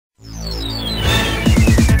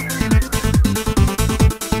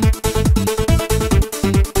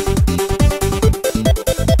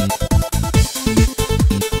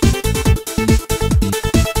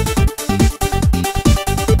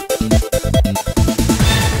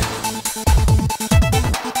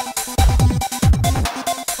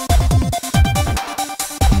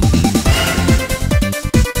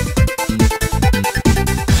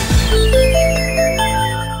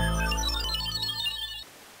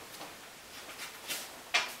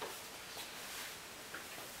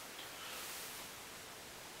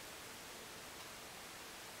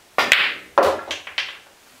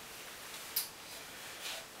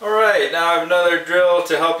Alright, now I have another drill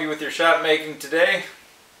to help you with your shot making today.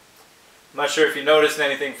 I'm not sure if you noticed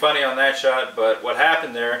anything funny on that shot, but what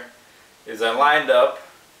happened there is I lined up,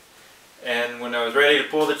 and when I was ready to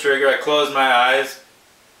pull the trigger, I closed my eyes,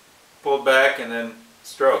 pulled back, and then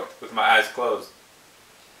stroked with my eyes closed.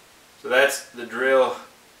 So that's the drill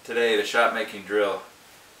today, the shot making drill.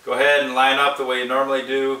 Go ahead and line up the way you normally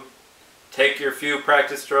do. Take your few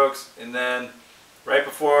practice strokes, and then right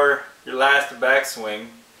before your last backswing,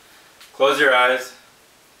 close your eyes,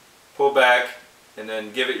 pull back, and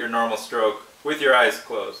then give it your normal stroke with your eyes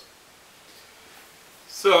closed.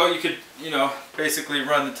 So you could, basically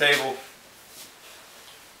run the table.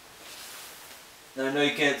 Now I know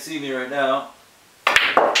you can't see me right now.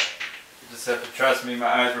 You just have to trust me, my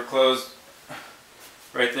eyes were closed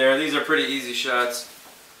right there. These are pretty easy shots.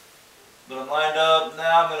 But I'm lined up.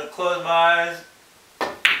 Now I'm going to close my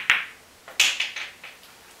eyes.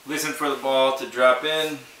 Listen for the ball to drop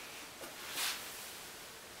in.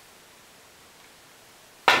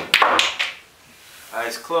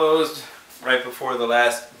 Eyes closed right before the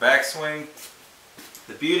last backswing.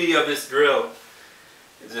 The beauty of this drill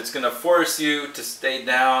is it's going to force you to stay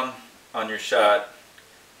down on your shot,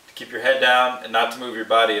 to keep your head down and not to move your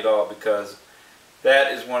body at all, because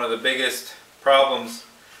that is one of the biggest problems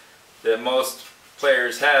that most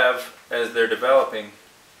players have as they're developing,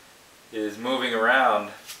 is moving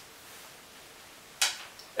around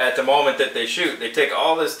at the moment that they shoot. They take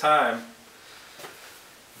all this time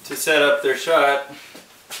to set up their shot,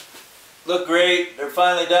 look great, they're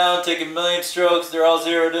finally down, taking a million strokes, they're all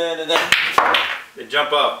zeroed in, and then they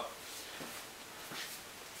jump up.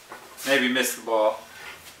 Maybe miss the ball.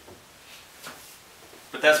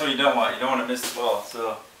 But that's what you don't want. You don't want to miss the ball.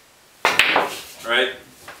 So, right?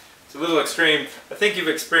 It's a little extreme. I think you've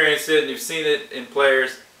experienced it and you've seen it in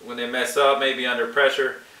players when they mess up, maybe under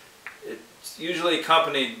pressure. It's usually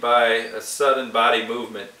accompanied by a sudden body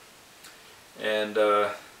movement, and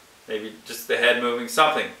maybe just the head moving,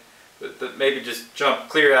 something that maybe just jump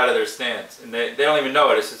clear out of their stance, and they don't even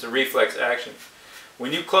know it. It's just a reflex action.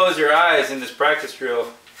 When you close your eyes in this practice drill,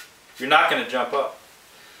 you're not going to jump up,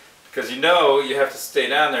 because you have to stay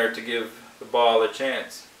down there to give the ball a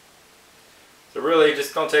chance. So really,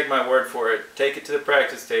 just don't take my word for it. Take it to the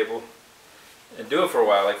practice table and do it for a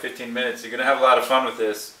while, like 15 minutes. You're going to have a lot of fun with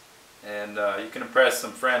this, and you can impress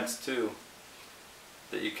some friends too,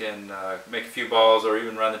 that you can make a few balls or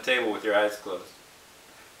even run the table with your eyes closed.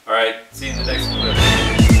 Alright, see you in the next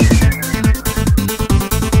clip.